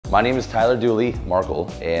My name is Tyler Dooley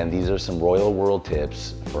Markle, and these are some royal world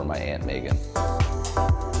tips for my Aunt Meghan.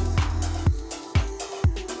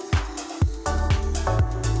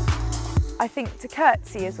 I think to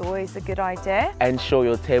curtsy is always a good idea. Ensure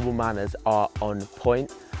your table manners are on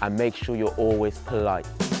point and make sure you're always polite.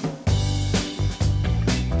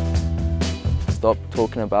 Stop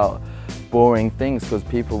talking about boring things, because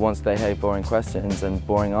people, once they hate boring questions and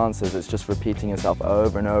boring answers, it's just repeating yourself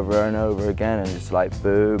over and over and over again, and it's like,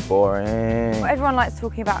 boo, boring. Everyone likes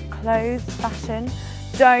talking about clothes, fashion.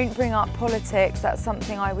 Don't bring up politics. That's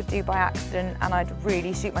something I would do by accident and I'd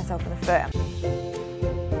really shoot myself in the foot.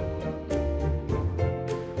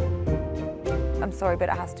 I'm sorry, but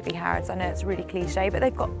it has to be Harrods. I know it's really cliche, but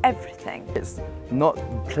they've got everything. It's not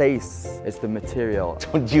the place, it's the material.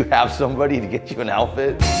 Don't you have somebody to get you an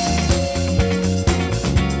outfit?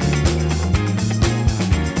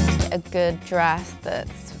 A good dress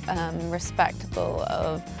that's respectable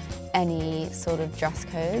of any sort of dress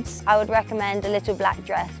codes. I would recommend a little black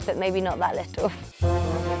dress, but maybe not that little.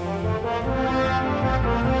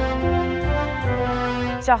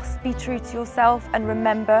 Just be true to yourself and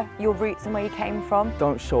remember your roots and where you came from.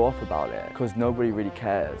 Don't show off about it, because nobody really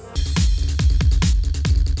cares.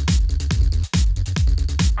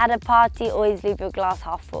 At a party, always leave your glass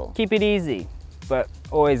half full. Keep it easy, but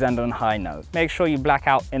always end on a high note. Make sure you black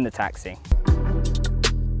out in the taxi.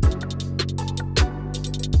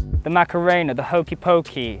 The Macarena, the hokey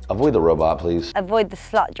pokey. Avoid the robot, please. Avoid the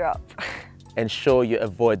slut drop. Ensure you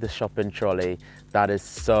avoid the shopping trolley. That is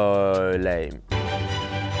so lame.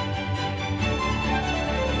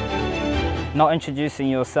 Not introducing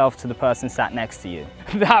yourself to the person sat next to you.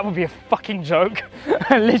 That would be a fucking joke.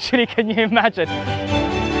 Literally, can you imagine?